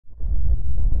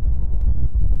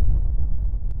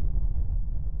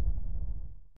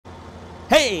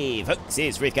Hey folks,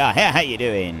 it's Rika here, how you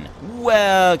doing?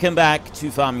 Welcome back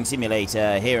to Farming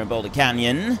Simulator here in Boulder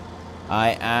Canyon.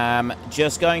 I am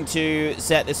just going to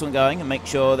set this one going and make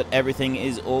sure that everything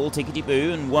is all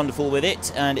tickety-boo and wonderful with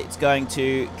it, and it's going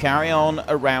to carry on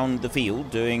around the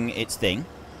field doing its thing.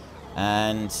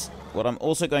 And what I'm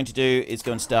also going to do is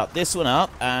go and start this one up,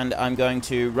 and I'm going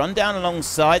to run down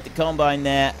alongside the combine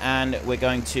there, and we're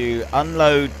going to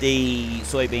unload the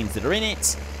soybeans that are in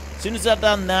it. As soon as I've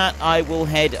done that, I will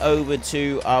head over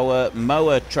to our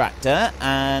mower tractor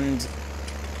and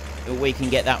we can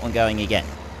get that one going again.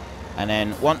 And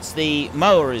then once the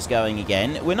mower is going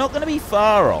again, we're not going to be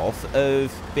far off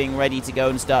of being ready to go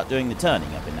and start doing the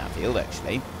turning up in that field,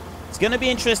 actually. It's going to be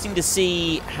interesting to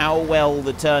see how well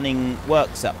the turning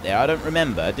works up there. I don't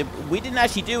remember. We didn't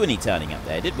actually do any turning up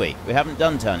there, did we? We haven't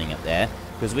done turning up there.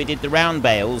 Because we did the round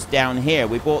bales down here.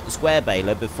 We bought the square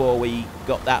baler before we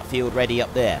got that field ready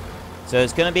up there. So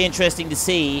it's going to be interesting to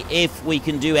see if we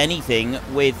can do anything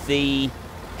with the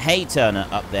hay turner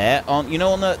up there. On, you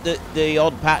know, on the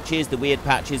odd patches, the weird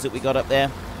patches that we got up there.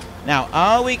 Now,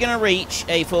 are we going to reach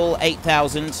a full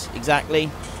 8,000 exactly?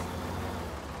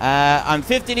 I'm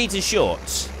 50 litres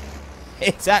short.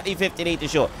 Exactly 50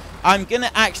 litres short. I'm going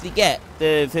to actually get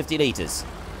the 50 litres.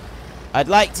 I'd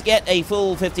like to get a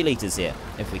full 50 litres here,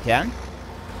 if we can.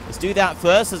 Let's do that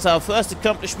first. That's our first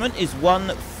accomplishment, is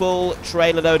one full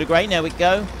trailer load of grain. There we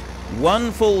go.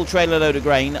 One full trailer load of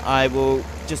grain. I will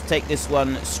just take this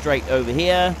one straight over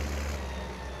here.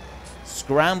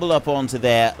 Scramble up onto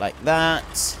there like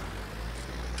that.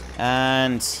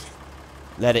 And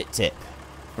let it tip.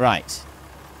 Right.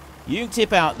 You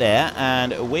tip out there,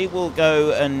 and we will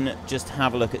go and just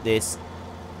have a look at this.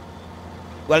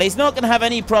 Well, he's not going to have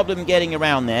any problem getting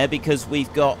around there because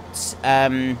we've got,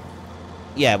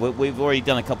 yeah, we've already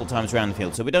done a couple times around the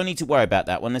field, so we don't need to worry about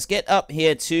that one. Let's get up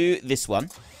here to this one.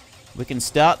 We can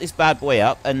start this bad boy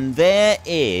up, and there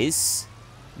is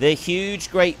the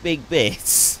huge, great big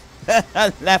bits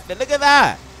left. Look at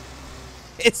that!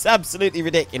 It's absolutely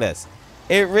ridiculous.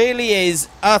 It really is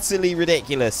utterly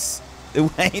ridiculous, the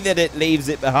way that it leaves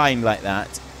it behind like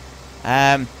that.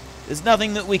 There's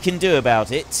nothing that we can do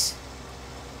about it.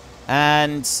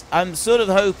 And I'm sort of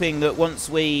hoping that once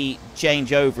we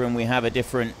change over and we have a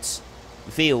different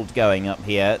field going up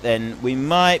here, then we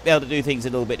might be able to do things a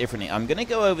little bit differently. I'm going to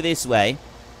go over this way.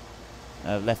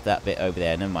 I've left that bit over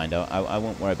there. Never mind. I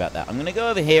won't worry about that. I'm going to go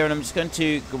over here, and I'm just going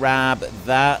to grab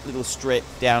that little strip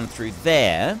down through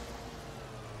there.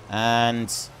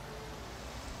 And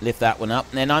lift that one up.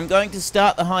 And then I'm going to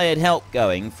start the hired help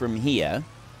going from here.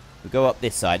 We go up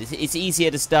this side. It's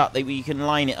easier to start. You can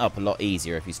line it up a lot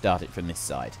easier if you start it from this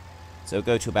side. So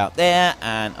go to about there,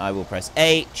 and I will press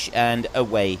H, and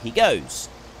away he goes.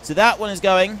 So that one is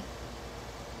going.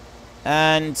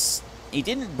 And he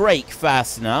didn't brake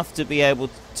fast enough to be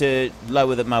able to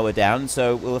lower the mower down,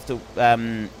 so we'll have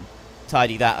to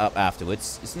tidy that up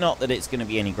afterwards. It's not that it's going to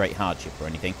be any great hardship or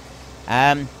anything.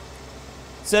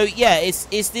 So yeah, it's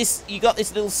this. You got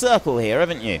this little circle here,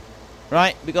 haven't you?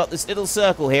 Right, we got this little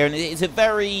circle here, and it's a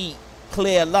very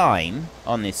clear line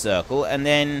on this circle, and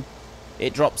then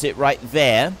it drops it right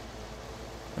there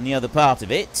on the other part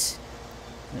of it.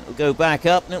 It'll go back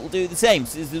up, and it'll do the same.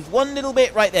 So there's one little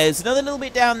bit right there. There's another little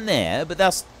bit down there, but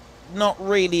that's not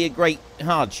really a great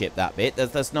hardship, that bit.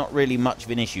 That's not really much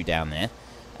of an issue down there.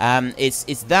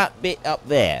 It's that bit up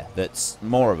there that's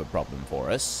more of a problem for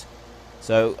us.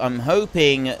 So I'm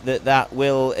hoping that that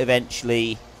will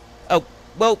eventually... Oh,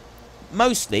 well...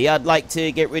 Mostly, I'd like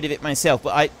to get rid of it myself,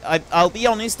 but I'll be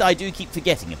honest, I do keep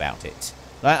forgetting about it.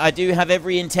 I do have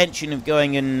every intention of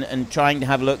going and trying to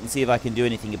have a look and see if I can do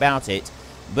anything about it,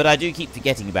 but I do keep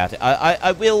forgetting about it.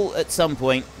 I will, at some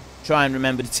point, try and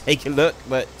remember to take a look,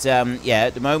 but, yeah,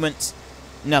 at the moment,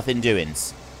 nothing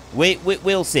doings.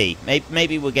 We'll see.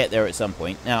 Maybe we'll get there at some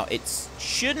point. Now, it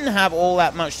shouldn't have all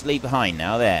that much to leave behind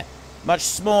now, there. Much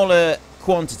smaller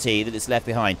quantity that it's left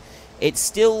behind. It's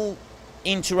still...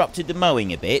 interrupted the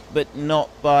mowing a bit, but not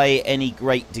by any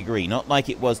great degree, not like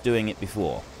it was doing it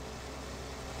before.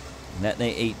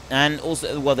 And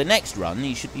also, well, the next run,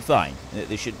 you should be fine.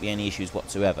 There shouldn't be any issues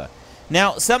whatsoever.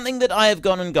 Now, something that I have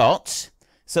gone and got,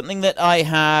 something that I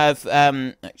have,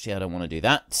 actually, I don't want to do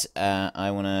that. I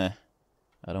don't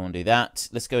want to do that.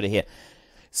 Let's go to here.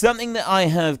 Something that I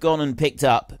have gone and picked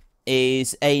up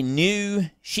is a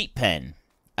new sheep pen.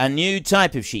 A new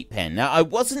type of sheep pen. Now, I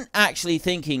wasn't actually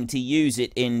thinking to use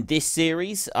it in this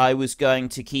series. I was going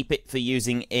to keep it for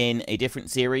using in a different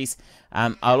series.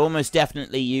 I'll almost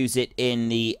definitely use it in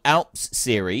the Alps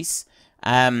series.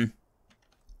 And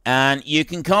you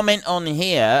can comment on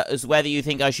here as whether you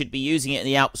think I should be using it in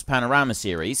the Alps Panorama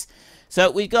series. So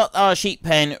we've got our sheep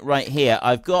pen right here.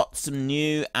 I've got some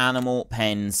new animal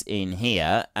pens in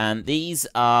here, and these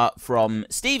are from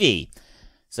Stevie.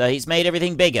 So he's made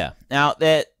everything bigger. Now,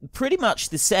 they're pretty much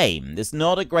the same. There's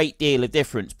not a great deal of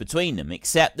difference between them,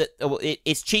 except that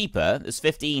it's cheaper. There's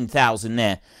 $15,000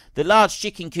 there. The large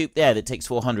chicken coop there that takes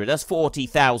 $400, that's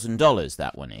 $40,000,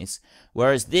 that one is.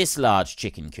 Whereas this large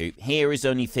chicken coop here is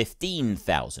only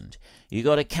 $15,000. You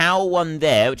got a cow one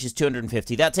there, which is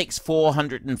 $250. That takes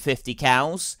 450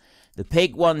 cows. The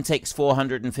pig one takes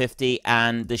 450,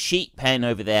 and the sheep pen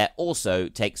over there also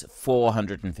takes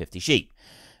 450 sheep.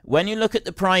 When you look at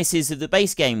the prices of the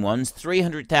base game ones,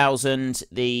 300,000,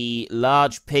 the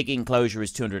large pig enclosure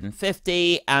is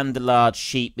 250, and the large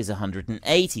sheep is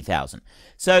 180,000.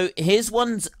 So his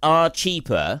ones are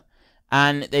cheaper,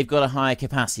 and they've got a higher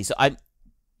capacity. So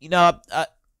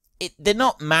they're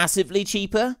not massively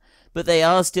cheaper, but they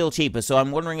are still cheaper. So I'm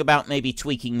wondering about maybe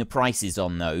tweaking the prices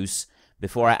on those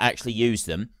before I actually use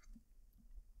them.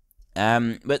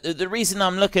 But the reason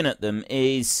I'm looking at them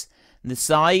is the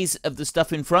size of the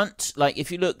stuff in front. Like,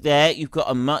 if you look there, you've got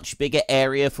a much bigger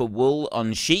area for wool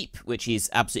on sheep, which is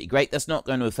absolutely great. That's not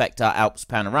going to affect our Alps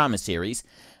Panorama series.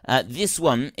 This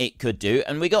one, it could do.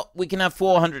 And we can have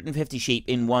 450 sheep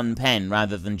in one pen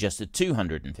rather than just a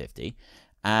 250.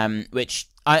 Which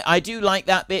I do like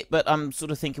that bit, but I'm sort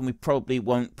of thinking we probably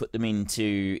won't put them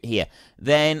into here.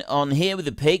 Then on here with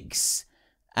the pigs,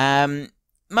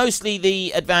 mostly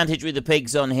the advantage with the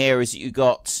pigs on here is that you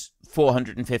got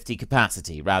 450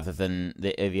 capacity rather than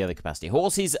the other capacity.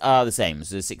 Horses are the same,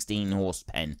 so a 16 horse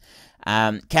pen.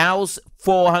 Cows,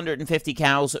 450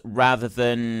 cows rather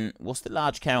than, what's the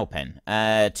large cow pen?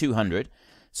 200.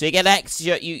 So you get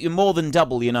extra, you more than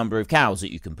double your number of cows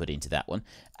that you can put into that one.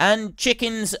 And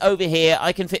chickens over here,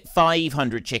 I can fit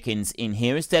 500 chickens in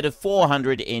here instead of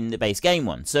 400 in the base game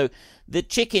one. So the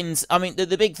chickens, I mean,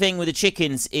 the big thing with the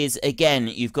chickens is, again,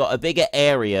 you've got a bigger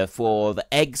area for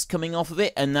the eggs coming off of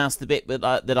it, and that's the bit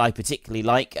that I particularly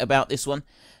like about this one.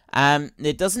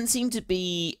 There doesn't seem to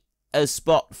be a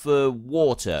spot for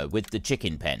water with the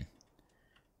chicken pen.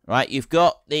 Right, you've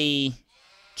got the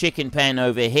chicken pen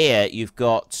over here, you've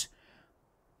got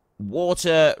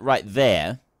water right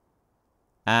there.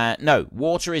 No,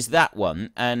 water is that one,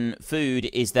 and food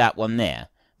is that one there.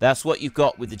 That's what you've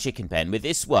got with the chicken pen. With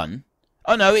this one,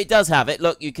 oh no, it does have it.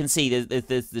 Look, you can see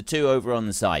there's the two over on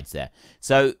the sides there.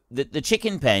 So the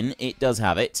chicken pen, it does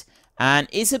have it, and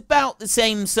it's about the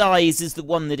same size as the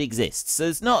one that exists. So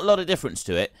there's not a lot of difference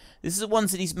to it. This is the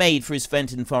ones that he's made for his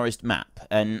Fenton Forest map,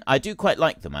 and I do quite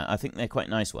like them. I think they're quite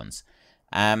nice ones.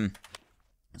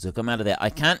 So come out of there. I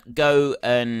can't go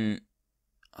and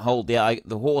hold the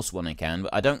horse one I can,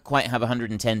 but I don't quite have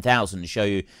 110,000 to show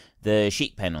you the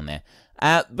sheep pen on there.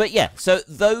 But yeah, so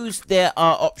those there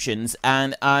are options,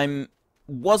 and I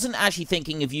wasn't actually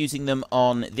thinking of using them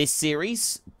on this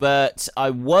series, but I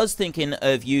was thinking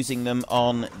of using them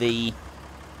on the...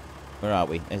 Where are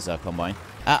we? There's our combine.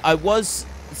 I was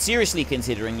seriously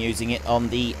considering using it on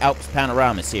the Alps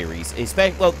Panorama series,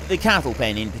 especially, well, the cattle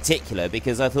pen in particular,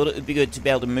 because I thought it would be good to be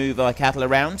able to move our cattle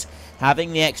around.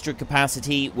 Having the extra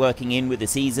capacity working in with the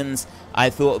seasons, I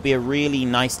thought it would be a really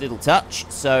nice little touch.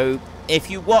 So if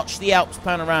you watch the Alps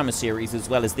Panorama series as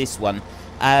well as this one,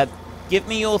 give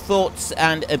me your thoughts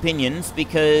and opinions,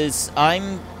 because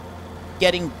I'm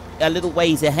getting a little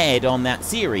ways ahead on that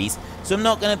series, so I'm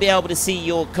not going to be able to see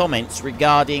your comments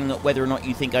regarding whether or not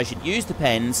you think I should use the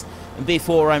pens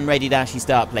before I'm ready to actually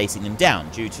start placing them down,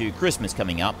 due to Christmas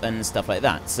coming up and stuff like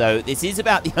that. So this is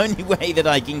about the only way that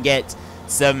I can get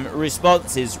some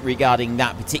responses regarding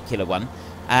that particular one.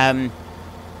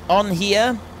 On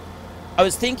here, I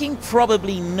was thinking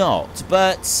probably not,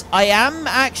 but I am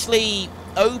actually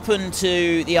open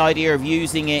to the idea of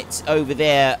using it over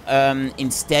there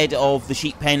instead of the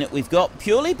sheep pen that we've got,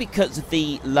 purely because of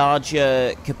the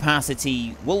larger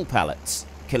capacity wool pallets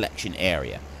collection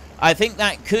area. I think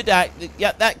that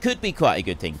could be quite a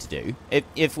good thing to do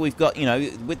if we've got, you know,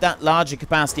 with that larger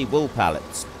capacity wool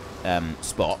pallets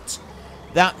spot.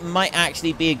 That might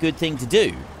actually be a good thing to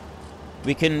do.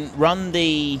 We can run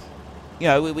the, you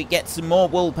know, we get some more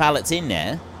wool pallets in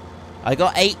there. I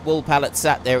got 8 wool pallets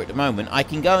sat there at the moment. I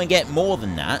can go and get more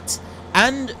than that.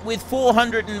 And with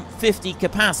 450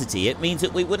 capacity, it means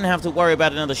that we wouldn't have to worry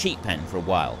about another sheep pen for a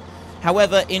while.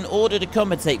 However, in order to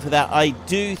compensate for that, I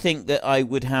do think that I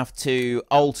would have to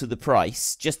alter the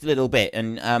price just a little bit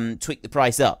and tweak the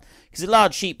price up. Because a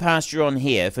large sheep pasture on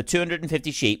here for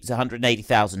 250 sheep is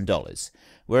 $180,000.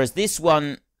 Whereas this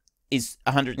one is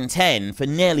 110 for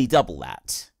nearly double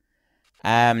that.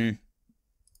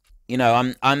 You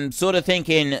know, I'm sort of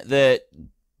thinking that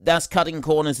that's cutting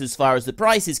corners as far as the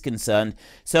price is concerned.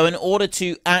 So in order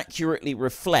to accurately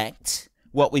reflect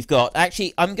what we've got,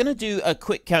 actually, I'm going to do a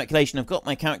quick calculation. I've got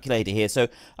my calculator here. So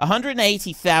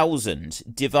 180,000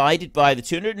 divided by the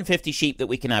 250 sheep that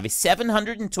we can have is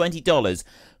 $720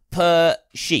 per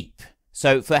sheep.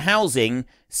 So for housing,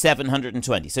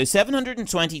 720. So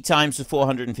 720 times the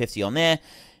 450 on there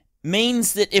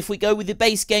means that if we go with the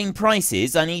base game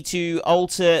prices, I need to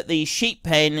alter the sheep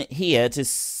pen here to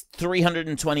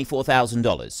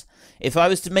 $324,000. If I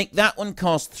was to make that one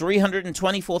cost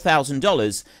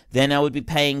 $324,000, then I would be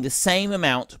paying the same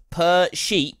amount per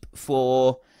sheep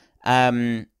for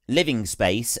living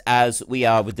space as we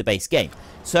are with the base game.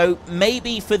 So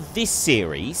maybe for this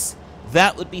series,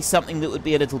 that would be something that would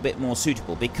be a little bit more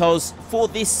suitable, because for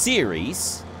this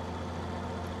series,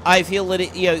 I feel that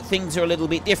things are a little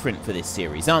bit different for this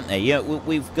series, aren't they?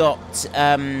 We've got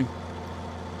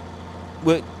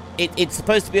it's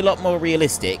supposed to be a lot more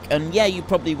realistic, and yeah, you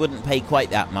probably wouldn't pay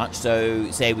quite that much. So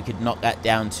say we could knock that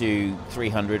down to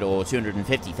 $300,000 or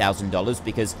 $250,000,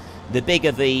 because the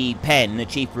bigger the pen, the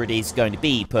cheaper it is going to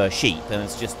be per sheep, and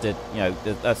it's just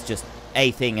that's just a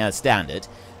thing as standard.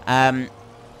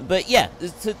 But yeah,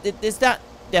 there's that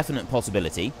definite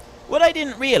possibility. What I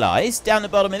didn't realise down the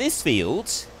bottom of this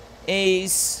field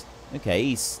is... Okay,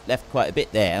 he's left quite a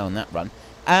bit there on that run.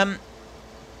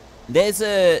 There's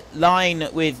a line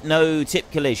with no tip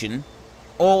collision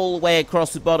all the way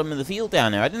across the bottom of the field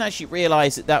down there. I didn't actually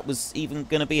realise that that was even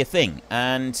going to be a thing.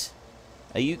 And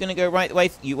are you going to go right the way...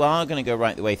 You are going to go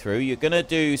right the way through. You're going to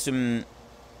do some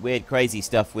weird, crazy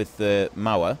stuff with the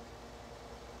mower.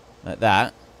 Like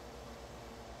that.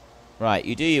 Right,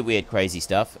 you do your weird, crazy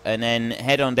stuff, and then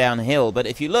head on downhill. But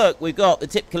if you look, we've got the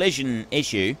tip collision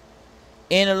issue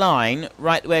in a line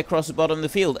right the way across the bottom of the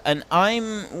field. And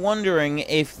I'm wondering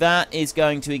if that is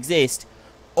going to exist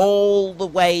all the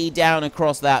way down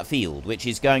across that field, which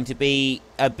is going to be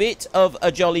a bit of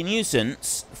a jolly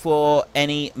nuisance for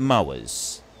any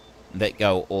mowers that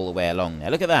go all the way along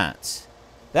there. Look at that.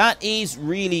 That is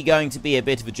really going to be a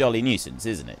bit of a jolly nuisance,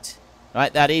 isn't it?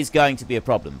 Right, that is going to be a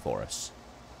problem for us.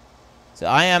 So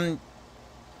I am...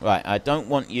 Right, I don't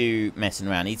want you messing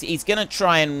around. He's going to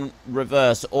try and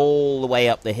reverse all the way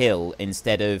up the hill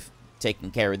instead of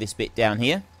taking care of this bit down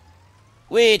here,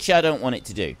 which I don't want it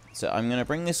to do. So I'm going to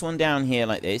bring this one down here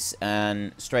like this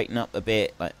and straighten up a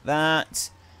bit like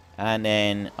that. And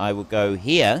then I will go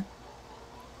here.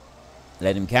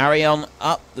 Let him carry on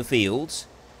up the field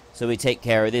so we take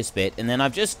care of this bit. And then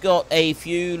I've just got a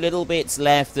few little bits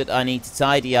left that I need to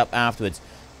tidy up afterwards.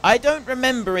 I don't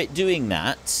remember it doing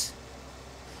that.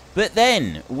 But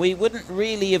then, we wouldn't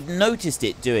really have noticed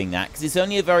it doing that, because it's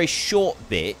only a very short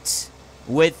bit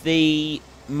with the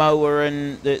mower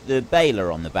and the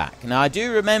baler on the back. Now, I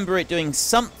do remember it doing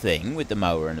something with the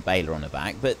mower and the baler on the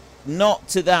back, but not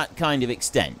to that kind of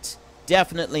extent.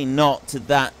 Definitely not to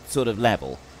that sort of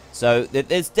level. So,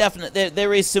 there's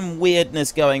there is some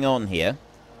weirdness going on here.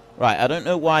 Right, I don't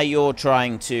know why you're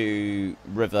trying to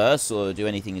reverse or do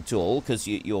anything at all, because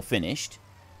you're finished.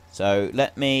 So,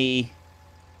 let me...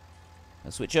 I'll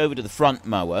switch over to the front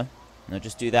mower, and I'll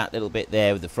just do that little bit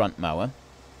there with the front mower.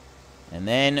 And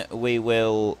then we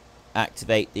will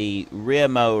activate the rear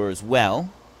mower as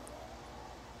well.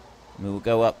 We will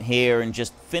go up here and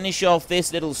just finish off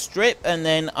this little strip, and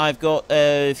then I've got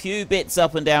a few bits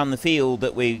up and down the field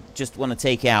that we just want to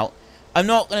take out. I'm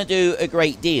not going to do a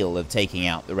great deal of taking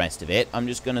out the rest of it. I'm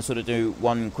just going to sort of do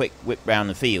one quick whip round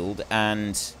the field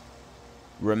and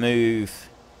remove...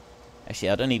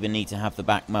 Actually, I don't even need to have the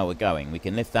back mower going. We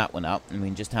can lift that one up, and we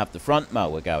can just have the front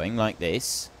mower going like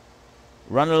this.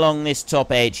 Run along this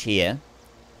top edge here.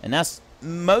 And that's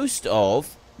most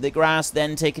of the grass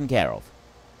then taken care of.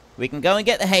 We can go and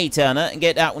get the hay turner and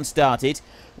get that one started.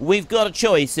 We've got a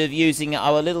choice of using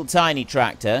our little tiny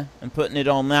tractor and putting it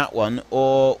on that one,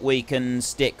 or we can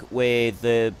stick with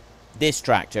this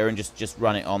tractor and just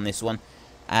run it on this one.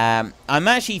 I'm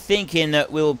actually thinking that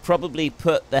we'll probably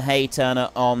put the hay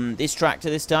turner on this tractor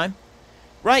this time.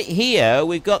 Right here,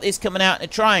 we've got this coming out in a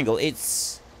triangle.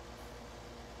 It's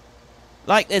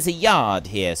like there's a yard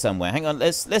here somewhere. Hang on,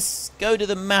 let's go to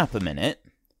the map a minute.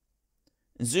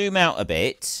 Zoom out a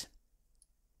bit.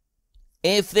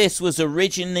 If this was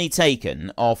originally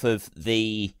taken off of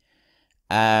the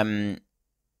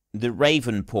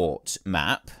Ravenport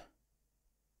map,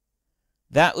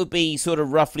 that would be sort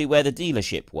of roughly where the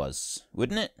dealership was,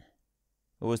 wouldn't it?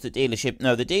 Or was the dealership...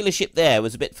 No, the dealership there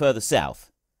was a bit further south.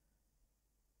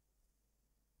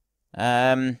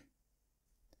 What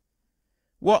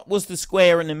was the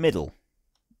square in the middle?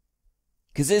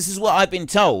 Because this is what I've been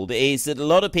told, is that a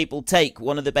lot of people take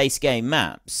one of the base game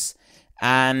maps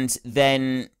and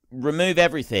then remove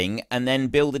everything and then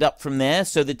build it up from there.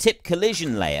 So the tip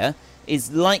collision layer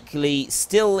is likely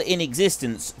still in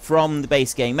existence from the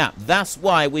base game map. That's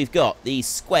why we've got these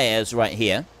squares right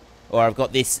here, or I've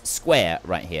got this square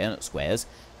right here, not squares,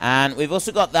 and we've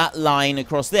also got that line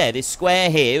across there. This square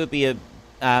here would be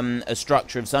a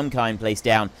structure of some kind placed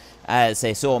down,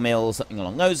 say sawmill, something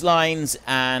along those lines,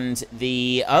 and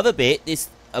the other bit, this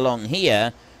along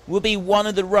here, will be one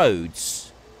of the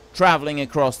roads traveling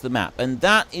across the map, and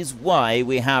that is why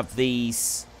we have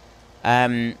these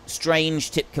strange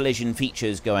tip collision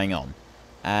features going on.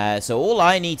 So all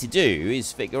I need to do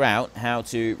is figure out how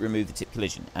to remove the tip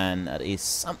collision, and that is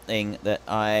something that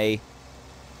I...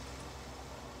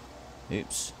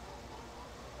 Oops.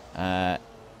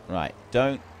 Right,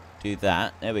 don't do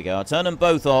that. There we go. I'll turn them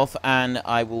both off, and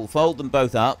I will fold them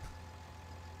both up.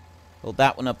 Fold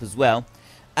that one up as well.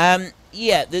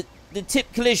 Yeah, the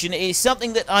tip collision is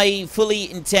something that I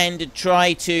fully intend to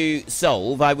try to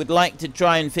solve. I would like to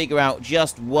try and figure out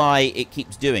just why it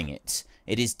keeps doing it.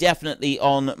 It is definitely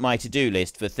on my to-do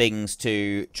list for things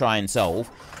to try and solve.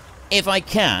 If I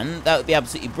can, that would be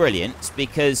absolutely brilliant,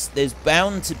 because there's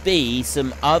bound to be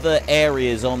some other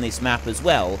areas on this map as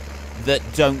well that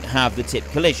don't have the tip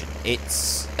collision.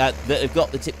 It's that have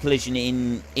got the tip collision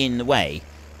in the way.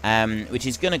 Which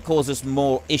is going to cause us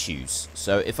more issues.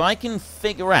 So if I can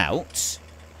figure out,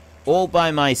 all by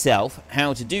myself,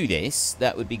 how to do this,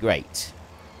 that would be great.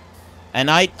 And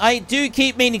I do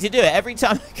keep meaning to do it. Every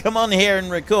time I come on here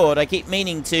and record, I keep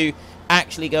meaning to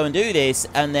actually go and do this,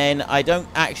 and then I don't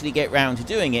actually get round to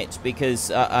doing it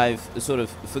because I've sort of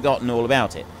forgotten all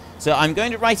about it. So I'm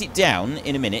going to write it down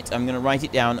in a minute. I'm going to write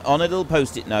it down on a little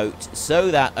post-it note so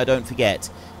that I don't forget.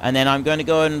 And then I'm going to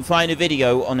go and find a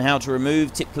video on how to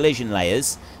remove tip collision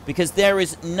layers, because there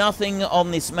is nothing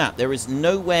on this map. There is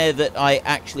nowhere that I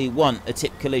actually want a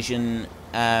tip collision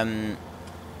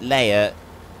layer.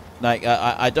 Like,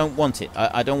 I don't want it.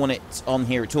 I don't want it on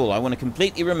here at all. I want to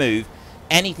completely remove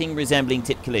anything resembling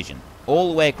tip collision, all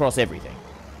the way across everything.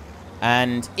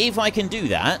 And if I can do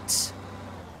that...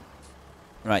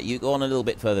 Right, you go on a little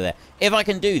bit further there. If I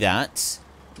can do that,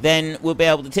 then we'll be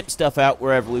able to tip stuff out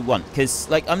wherever we want. Because,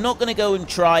 like, I'm not going to go and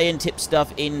try and tip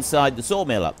stuff inside the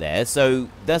sawmill up there, so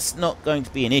that's not going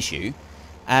to be an issue.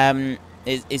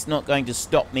 It's not going to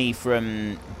stop me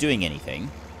from doing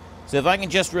anything. So if I can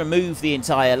just remove the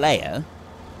entire layer...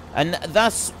 And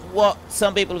that's what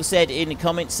some people have said in the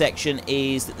comments section,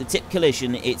 is that the tip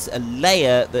collision, it's a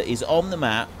layer that is on the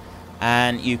map,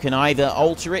 and you can either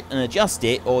alter it and adjust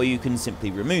it, or you can simply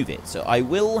remove it. So I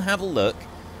will have a look,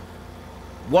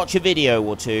 watch a video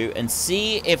or two, and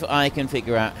see if I can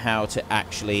figure out how to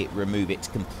actually remove it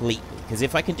completely. Because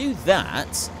if I can do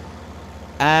that,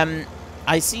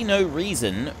 I see no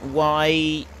reason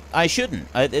why I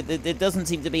shouldn't. There doesn't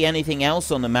seem to be anything else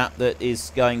on the map that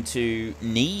is going to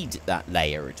need that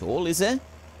layer at all, is there?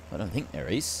 I don't think there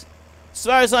is. As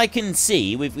far as I can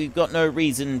see, we've got no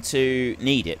reason to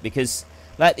need it, because,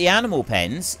 like, the animal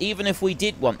pens, even if we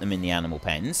did want them in the animal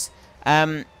pens,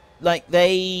 like,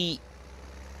 they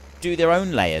do their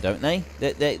own layer, don't they?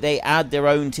 They add their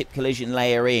own tip collision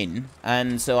layer in,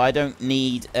 and so I don't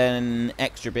need an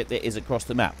extra bit that is across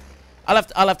the map.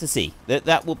 I'll have to see.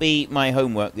 That will be my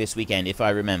homework this weekend, if I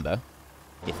remember.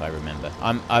 If I remember.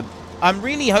 I'm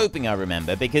really hoping I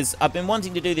remember, because I've been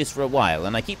wanting to do this for a while,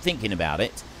 and I keep thinking about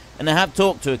it. And I have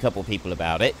talked to a couple of people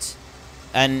about it,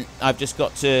 and I've just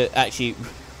got to actually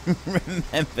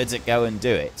remember to go and do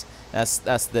it. That's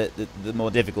the more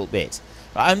difficult bit.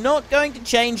 But I'm not going to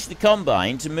change the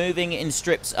combine to moving in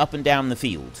strips up and down the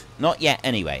field. Not yet,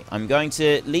 anyway. I'm going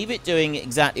to leave it doing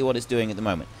exactly what it's doing at the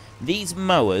moment. These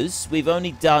mowers, we've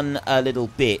only done a little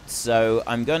bit, so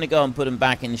I'm going to go and put them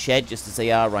back in the shed just as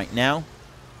they are right now.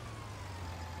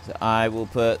 So I will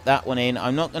put that one in.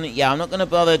 I'm not going to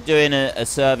bother doing a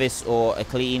service or a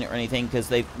clean or anything,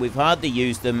 because we've hardly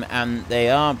used them, and they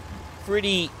are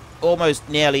pretty, almost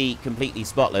nearly completely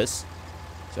spotless.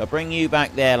 So I'll bring you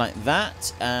back there like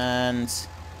that, and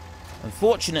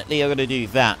unfortunately I'm going to do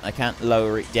that. I can't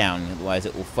lower it down, otherwise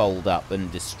it will fold up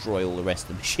and destroy all the rest of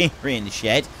the machinery in the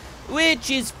shed,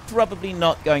 which is probably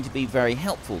not going to be very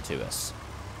helpful to us.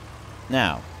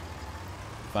 Now,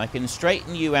 if I can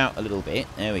straighten you out a little bit,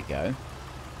 there we go.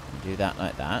 Do that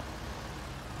like that.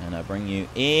 And I'll bring you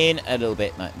in a little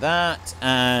bit like that,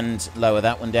 and lower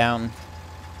that one down.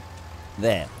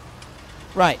 There.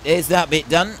 Right, there's that bit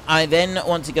done. I then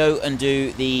want to go and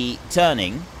do the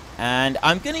turning, and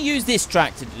I'm going to use this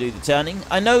tractor to do the turning.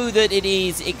 I know that it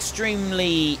is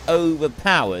extremely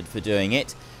overpowered for doing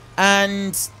it,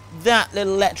 and that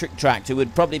little electric tractor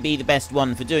would probably be the best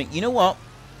one for doing... You know what?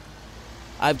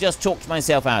 I've just talked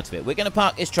myself out of it. We're going to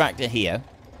park this tractor here.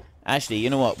 Actually, you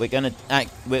know what? We're going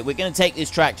to take this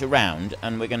tractor round,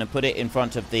 and we're going to put it in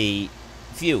front of the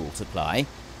fuel supply.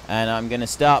 And I'm going to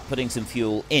start putting some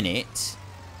fuel in it.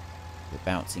 We're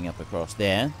bouncing up across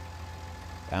there.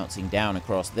 Bouncing down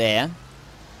across there.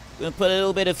 I'm going to put a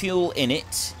little bit of fuel in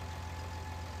it.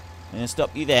 I'm going to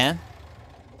stop you there.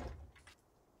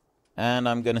 And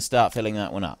I'm going to start filling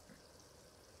that one up.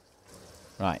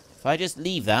 Right. If I just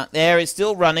leave that there, it's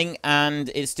still running and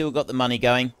it's still got the money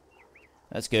going.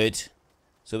 That's good.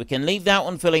 So we can leave that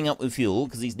one filling up with fuel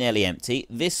because he's nearly empty.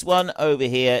 This one over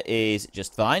here is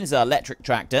just fine. It's our electric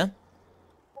tractor.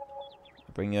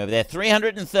 I'll bring you over there.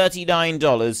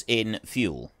 $339 in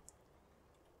fuel.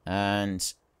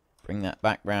 And bring that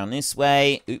back round this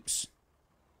way. Oops.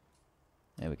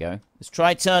 There we go. Let's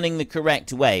try turning the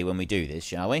correct way when we do this,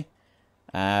 shall we?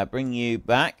 Bring you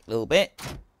back a little bit.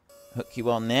 Hook you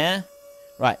on there.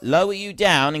 Right, lower you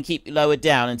down and keep you lowered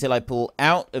down until I pull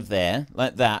out of there,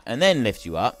 like that, and then lift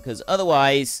you up, because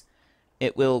otherwise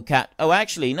it will catch... Oh,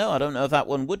 actually, no, I don't know if that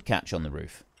one would catch on the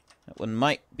roof. That one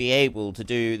might be able to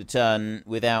do the turn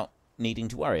without needing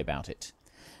to worry about it.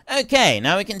 Okay,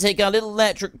 now we can take our little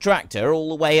electric tractor all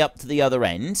the way up to the other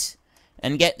end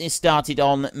and get this started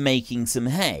on making some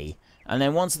hay. And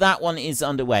then once that one is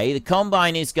underway, the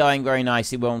combine is going very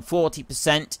nicely. We're on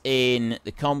 40% in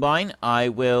the combine. I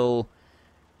will...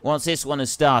 Once this one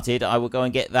has started, I will go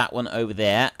and get that one over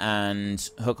there and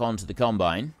hook onto the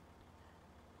combine.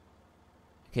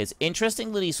 Okay, it's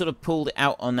interesting that he sort of pulled it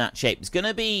out on that shape. It's going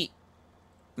to be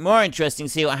more interesting to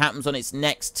see what happens on its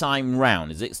next time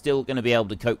round. Is it still going to be able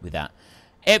to cope with that?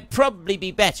 It'd probably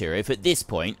be better if at this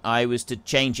point I was to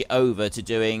change it over to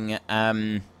doing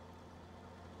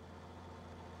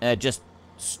just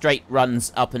straight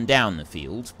runs up and down the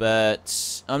field,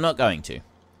 but I'm not going to.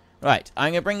 Right,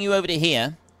 I'm going to bring you over to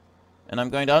here. And I'm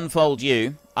going to unfold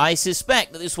you. I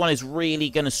suspect that this one is really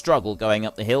going to struggle going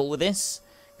up the hill with this.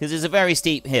 Because it's a very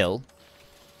steep hill.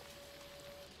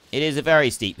 It is a very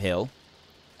steep hill.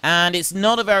 And it's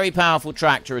not a very powerful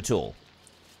tractor at all.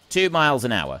 2 miles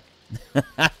an hour.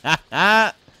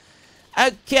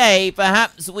 Okay,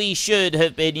 perhaps we should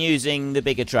have been using the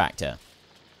bigger tractor.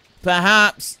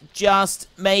 Perhaps, just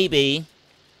maybe,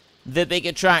 the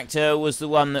bigger tractor was the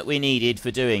one that we needed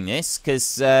for doing this.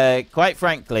 Because, quite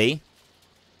frankly...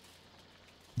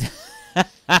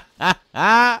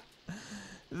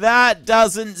 that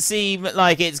doesn't seem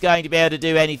like it's going to be able to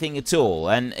do anything at all.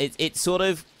 And it's sort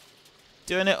of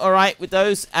doing it alright with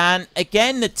those. And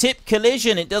again, the tip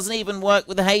collision, it doesn't even work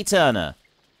with the hay turner.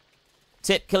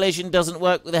 Tip collision doesn't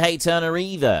work with the hay turner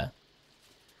either.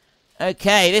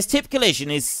 Okay, this tip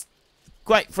collision is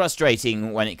quite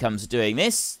frustrating when it comes to doing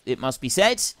this, it must be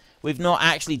said. We've not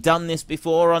actually done this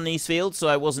before on these fields, so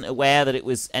I wasn't aware that it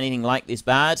was anything like this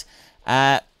bad.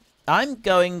 I'm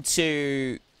going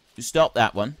to stop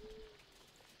that one.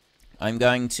 I'm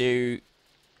going to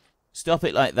stop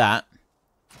it like that.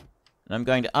 And I'm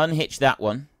going to unhitch that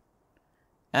one.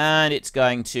 And it's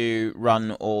going to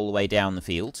run all the way down the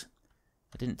field.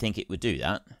 I didn't think it would do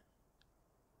that.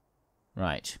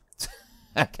 Right.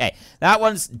 Okay, that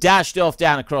one's dashed off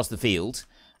down across the field.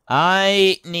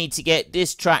 I need to get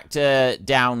this tractor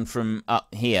down from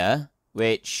up here,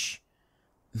 which...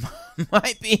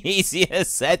 might be easier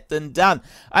said than done.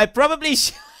 I probably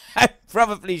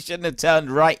shouldn't have turned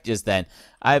right just then.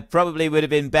 I probably would have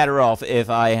been better off if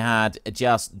I had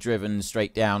just driven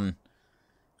straight down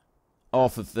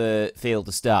off of the field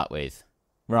to start with.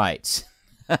 Right.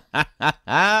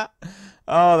 Oh,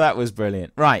 that was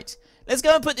brilliant. Right. Let's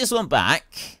go and put this one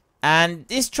back. And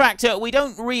this tractor, we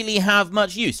don't really have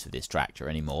much use for this tractor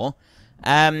anymore.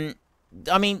 I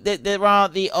mean, there are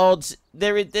the odds...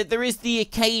 There is the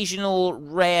occasional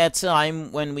rare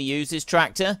time when we use this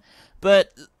tractor.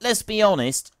 But let's be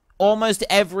honest, almost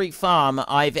every farm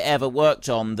I've ever worked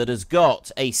on that has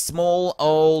got a small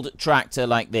old tractor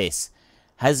like this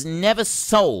has never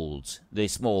sold the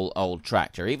small old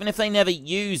tractor. Even if they never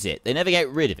use it, they never get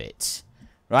rid of it.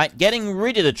 Right? Getting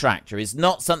rid of the tractor is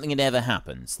not something that ever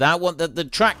happens. The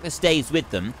tractor stays with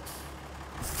them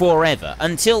forever.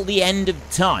 Until the end of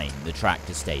time, the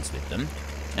tractor stays with them.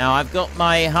 Now, I've got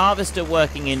my harvester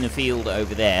working in the field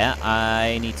over there.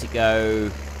 I need to go...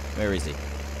 Where is he?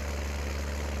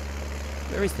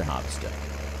 Where is the harvester?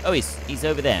 Oh, he's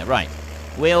over there. Right.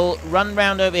 We'll run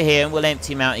round over here and we'll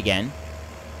empty him out again.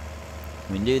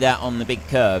 We can do that on the big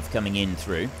curve coming in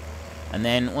through. And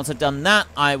then, once I've done that,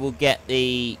 I will get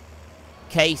the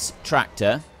case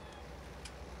tractor.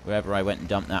 Wherever I went and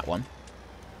dumped that one.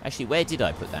 Actually, where did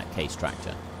I put that case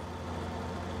tractor?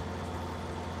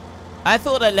 I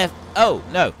thought I left... Oh,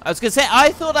 no. I was going to say,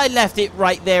 I thought I left it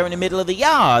right there in the middle of the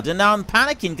yard, and now I'm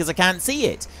panicking because I can't see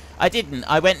it. I didn't.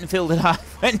 I went and filled it up.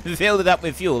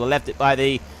 With fuel. I left it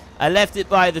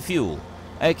by the fuel.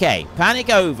 Okay, panic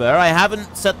over. I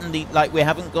haven't suddenly, like, we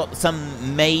haven't got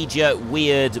some major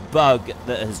weird bug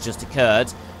that has just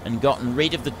occurred and gotten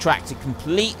rid of the tractor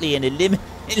completely and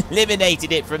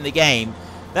eliminated it from the game.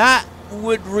 That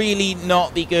would really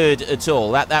not be good at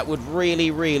all. That would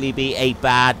really be a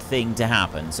bad thing to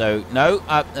happen. So no,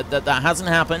 that hasn't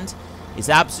happened. It's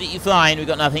absolutely fine. We've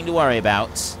got nothing to worry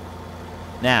about.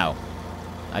 Now,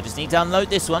 I just need to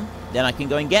unload this one. Then I can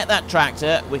go and get that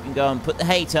tractor. We can go and put the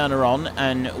hay turner on,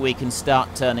 and we can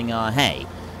start turning our hay.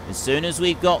 As soon as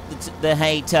we've got the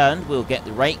hay turned, we'll get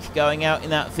the rake going out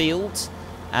in that field,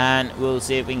 and we'll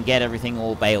see if we can get everything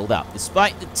all baled up.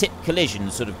 Despite the tip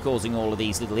collision sort of causing all of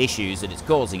these little issues that it's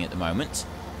causing at the moment,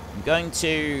 I'm going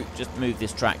to just move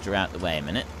this tractor out the way a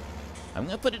minute. I'm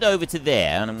going to put it over to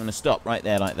there, and I'm going to stop right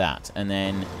there like that, and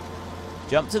then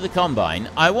jump to the combine.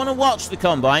 I want to watch the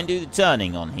combine do the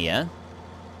turning on here.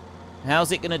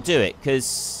 How's it going to do it?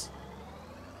 Because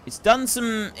it's done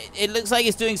some... It looks like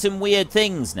it's doing some weird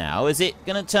things now. Is it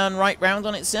going to turn right round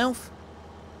on itself?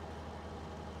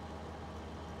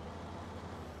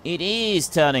 It is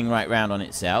turning right round on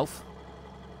itself.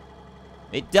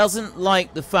 It doesn't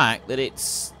like the fact that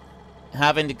it's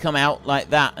having to come out like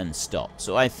that and stop.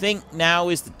 So I think now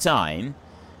is the time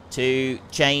to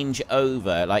change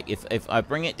over. Like if I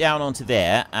bring it down onto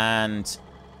there and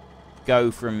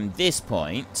go from this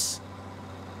point,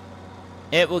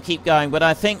 it will keep going. But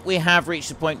I think we have reached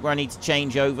the point where I need to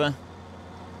change over.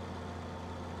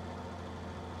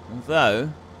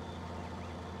 Although,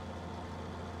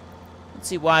 let's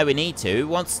see why we need to.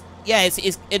 Once, yeah,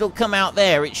 it'll come out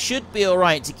there. It should be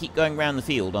alright to keep going around the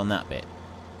field on that bit.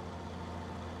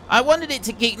 I wanted it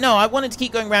to keep... No, I wanted to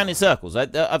keep going round in circles.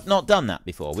 I've not done that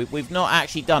before. We've not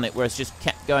actually done it where it's just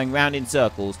kept going round in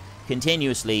circles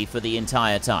continuously for the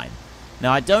entire time.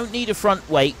 Now, I don't need a front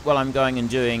wake while I'm going and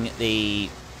doing the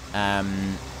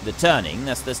turning.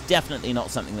 That's definitely not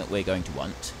something that we're going to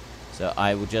want. So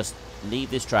I will just leave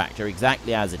this tractor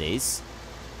exactly as it is,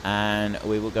 and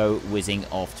we will go whizzing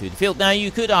off to the field. Now,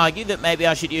 you could argue that maybe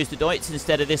I should use the Deutz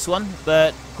instead of this one,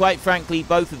 but quite frankly,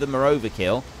 both of them are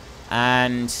overkill,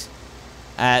 and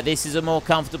this is a more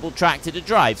comfortable tractor to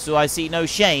drive, so I see no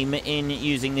shame in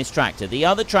using this tractor. The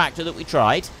other tractor that we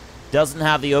tried doesn't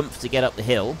have the oomph to get up the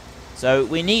hill, so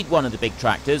we need one of the big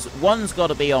tractors. One's got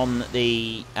to be on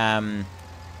the...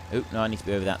 Oh, no, I need to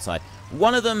be over that side.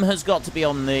 One of them has got to be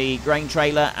on the grain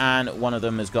trailer, and one of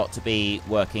them has got to be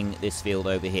working this field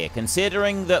over here.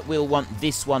 Considering that we'll want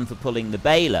this one for pulling the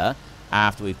baler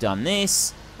after we've done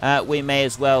this, we may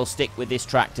as well stick with this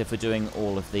tractor for doing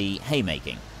all of the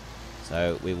haymaking.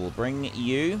 So we will bring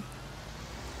you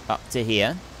up to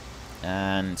here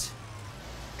and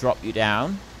drop you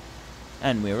down,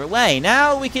 and we're away.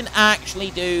 Now we can actually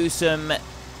do some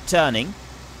turning,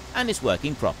 and it's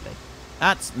working properly.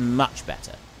 That's much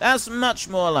better. That's much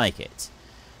more like it.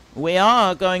 We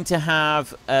are going to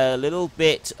have a little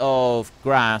bit of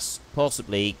grass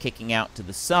possibly kicking out to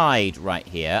the side right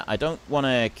here. I don't want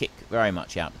to kick very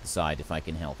much out to the side if I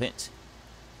can help it,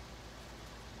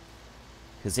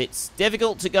 because it's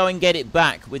difficult to go and get it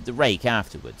back with the rake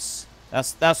afterwards.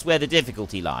 That's where the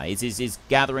difficulty lies, is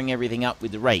gathering everything up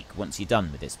with the rake once you're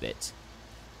done with this bit.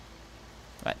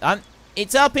 Right,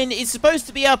 it's supposed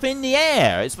to be up in the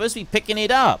air. It's supposed to be picking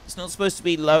it up. It's not supposed to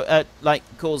be low, like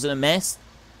causing a mess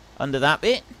under that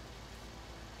bit.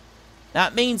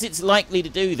 That means it's likely to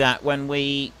do that when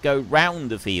we go round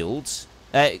the fields,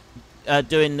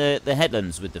 doing the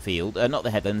headlands with the field. Not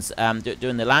the headlands,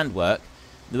 doing the land work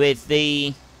with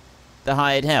the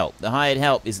hired help. The hired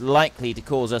help is likely to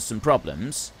cause us some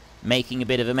problems, making a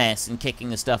bit of a mess and kicking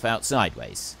the stuff out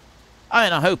sideways. I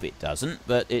mean, I hope it doesn't,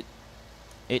 but it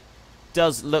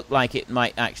does look like it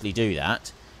might actually do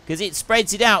that, because it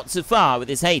spreads it out so far with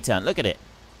this hay turn. Look at it.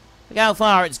 Look how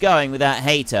far it's going with that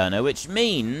hay turner, which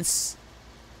means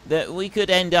that we could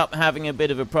end up having a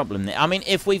bit of a problem there. I mean,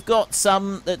 if we've got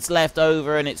some that's left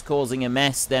over and it's causing a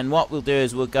mess, then what we'll do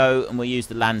is we'll go and we'll use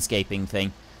the landscaping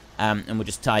thing, and we'll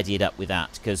just tidy it up with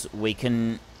that, because we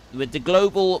can, with the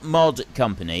Global Mod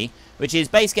Company, which is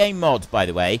Base Game Mod, by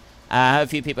the way. I have a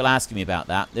few people asking me about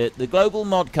that. The Global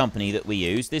Mod Company that we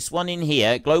use, this one in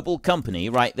here, Global Company,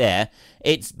 right there,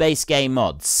 it's Base Game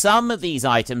Mod. Some of these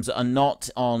items are not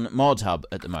on Modhub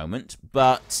at the moment,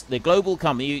 but the Global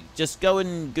Company, you just go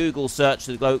and Google search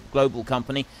the Global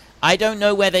Company. I don't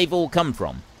know where they've all come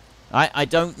from. I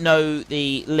don't know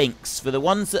the links. For the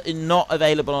ones that are not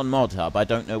available on Modhub, I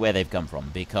don't know where they've come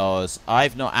from, because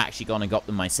I've not actually gone and got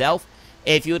them myself.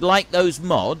 If you would like those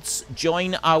mods,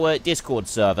 join our Discord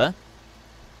server,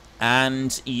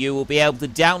 and you will be able to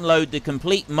download the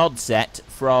complete mod set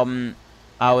from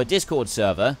our Discord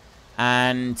server,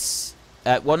 and,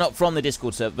 well, not from the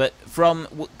Discord server, but from,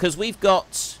 because we've got,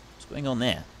 what's going on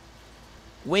there?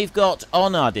 We've got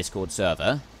on our Discord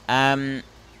server, a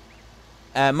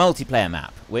multiplayer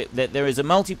map. There is a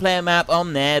multiplayer map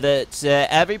on there that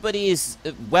everybody is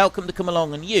welcome to come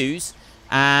along and use,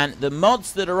 and the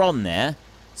mods that are on there,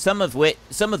 some of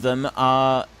them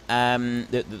are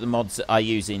the mods that I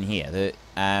use in here,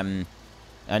 and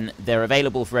they're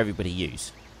available for everybody to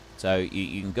use. So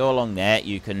you can go along there,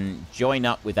 you can join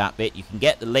up with that bit, you can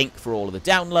get the link for all of the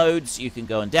downloads, you can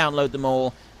go and download them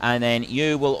all, and then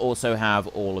you will also have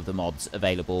all of the mods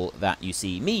available that you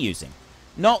see me using.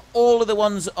 Not all of the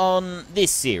ones on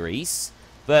this series,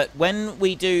 but when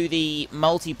we do the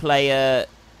multiplayer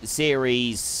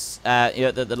series,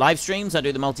 the live streams, I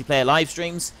do the multiplayer live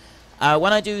streams,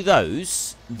 when I do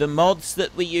those, the mods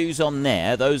that we use on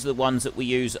there, those are the ones that we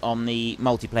use on the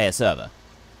multiplayer server.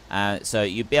 So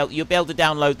you'll be able to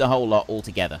download the whole lot all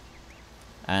together.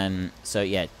 And so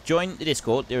yeah, join the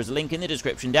Discord. There is a link in the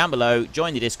description down below.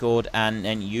 Join the Discord, and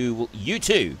then you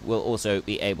too will also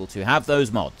be able to have those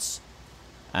mods.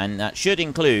 And that should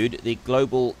include the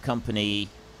global company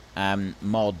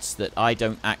mods that I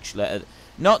don't actually...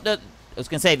 not that... I was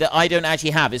going to say that I don't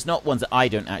actually have. It's not ones that I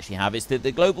don't actually have. It's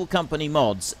the global company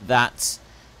mods that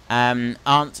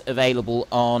aren't available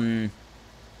on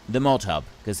the Modhub.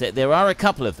 Because there are a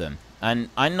couple of them. And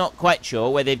I'm not quite sure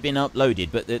where they've been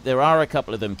uploaded. But there are a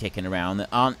couple of them kicking around that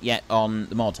aren't yet on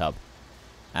the Modhub.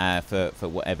 For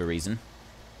whatever reason.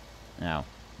 Now...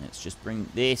 let's just bring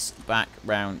this back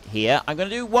round here. I'm going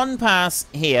to do one pass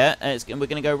here. We're going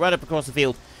to go right up across the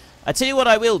field. I tell you what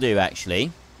I will do,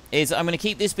 actually, is I'm going to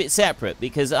keep this bit separate,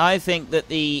 because I think that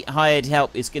the hired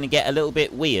help is going to get a little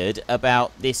bit weird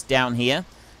about this down here.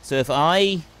 So if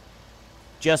I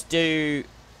just do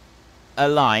a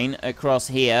line across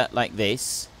here like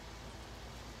this,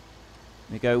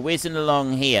 we go whizzing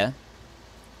along here,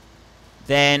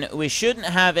 then we shouldn't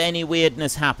have any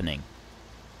weirdness happening.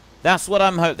 That's what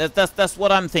I'm that's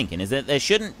what I'm thinking, is that there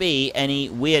shouldn't be any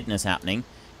weirdness happening.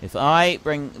 If I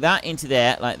bring that into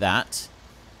there like that,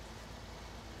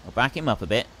 I'll back him up a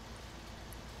bit,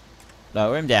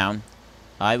 lower him down.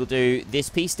 I will do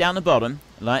this piece down the bottom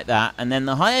like that, and then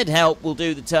the hired help will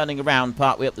do the turning around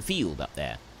partway up the field up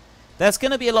there. That's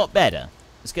going to be a lot better.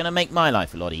 It's going to make my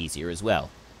life a lot easier as well.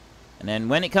 And then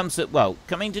when it comes to, well,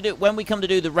 when we come to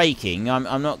do the raking,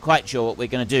 I'm not quite sure what we're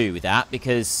going to do with that,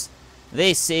 because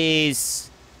this is,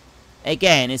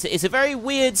 again, it's a very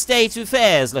weird state of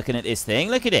affairs looking at this thing.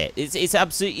 Look at it. It's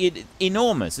absolutely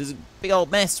enormous. There's a big old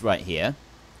mess right here.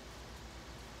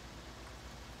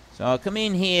 So I'll come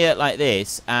in here like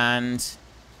this, and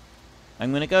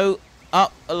I'm going to go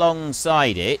up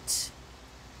alongside it.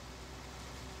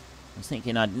 I was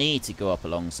thinking I'd need to go up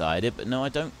alongside it, but no, I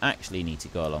don't actually need to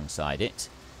go alongside it.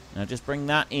 And I'll just bring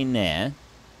that in there.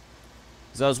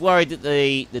 Because I was worried that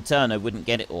the turner wouldn't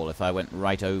get it all if I went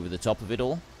right over the top of it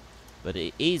all. But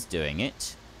it is doing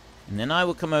it. And then I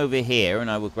will come over here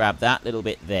and I will grab that little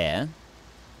bit there.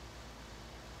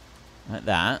 Like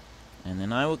that. And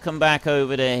then I will come back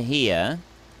over to here.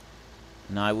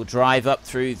 And I will drive up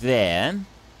through there.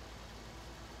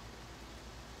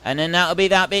 And then that'll be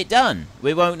that bit done.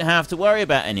 We won't have to worry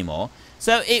about it anymore.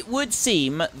 So it would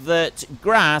seem that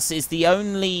grass is the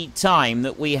only time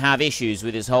that we have issues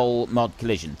with this whole mod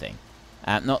collision thing.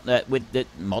 Not with the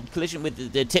mod collision,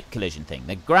 with the tip collision thing.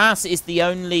 The grass is the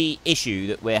only issue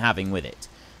that we're having with it.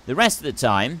 The rest of the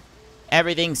time,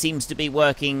 everything seems to be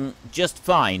working just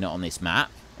fine on this map.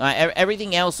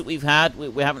 Everything else that we've had,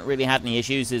 we haven't really had any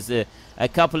issues. There's a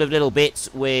couple of little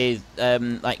bits with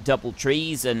like double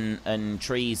trees and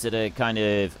trees that are kind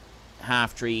of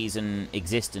half trees and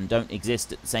exist and don't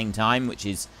exist at the same time, which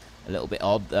is a little bit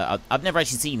odd. I've never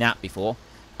actually seen that before.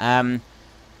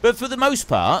 But for the most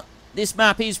part, this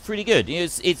map is pretty good.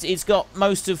 It's got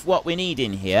most of what we need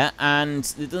in here, and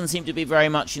there doesn't seem to be very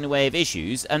much in the way of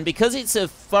issues. And because it's a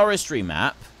forestry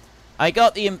map, I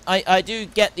do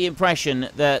get the impression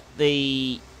that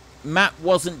the map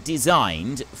wasn't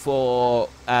designed for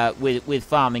with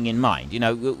farming in mind. You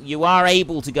know, you are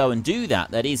able to go and do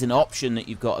that. That is an option that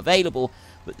you've got available.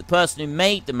 But the person who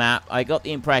made the map, I got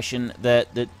the impression that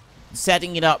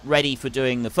setting it up ready for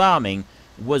doing the farming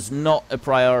was not a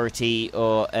priority,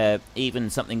 or even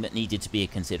something that needed to be a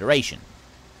consideration.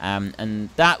 And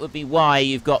that would be why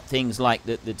you've got things like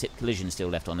the tip collision still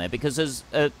left on there. Because as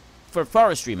for a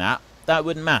forestry map, that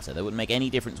wouldn't matter. That wouldn't make any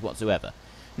difference whatsoever.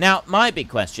 Now, my big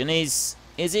question is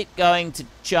it going to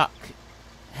chuck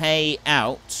hay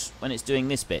out when it's doing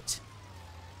this bit.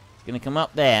 It's going to come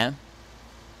up there.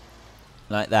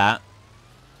 Like that.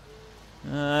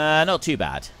 Not too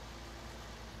bad.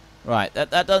 Right, that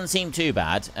doesn't seem too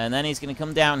bad. And then he's going to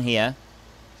come down here.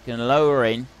 He's going to lower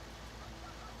in.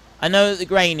 I know that the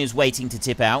grain is waiting to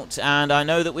tip out, and I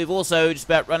know that we've also just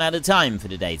about run out of time for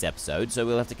today's episode, so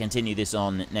we'll have to continue this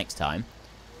on next time.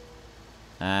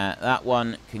 That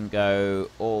one can go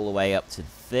all the way up to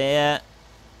there.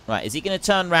 Right, is he going to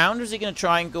turn round, or is he going to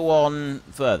try and go on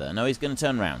further? No, he's going to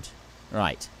turn round.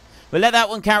 Right. We'll let that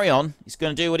one carry on. He's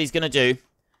going to do what he's going to do.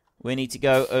 We need to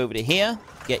go over to here,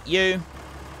 get you.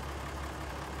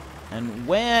 And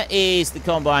where is the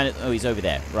combine? Oh, he's over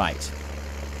there. Right.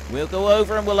 We'll go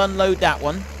over and we'll unload that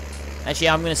one. Actually,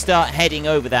 I'm going to start heading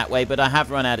over that way, but I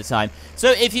have run out of time.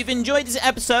 So if you've enjoyed this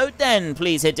episode, then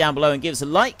please head down below and give us a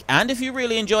like. And if you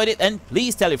really enjoyed it, then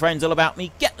please tell your friends all about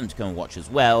me. Get them to come and watch as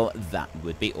well. That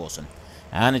would be awesome.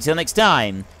 And until next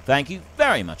time, thank you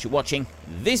very much for watching.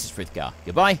 This is Frithgar.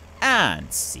 Goodbye,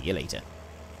 and see you later.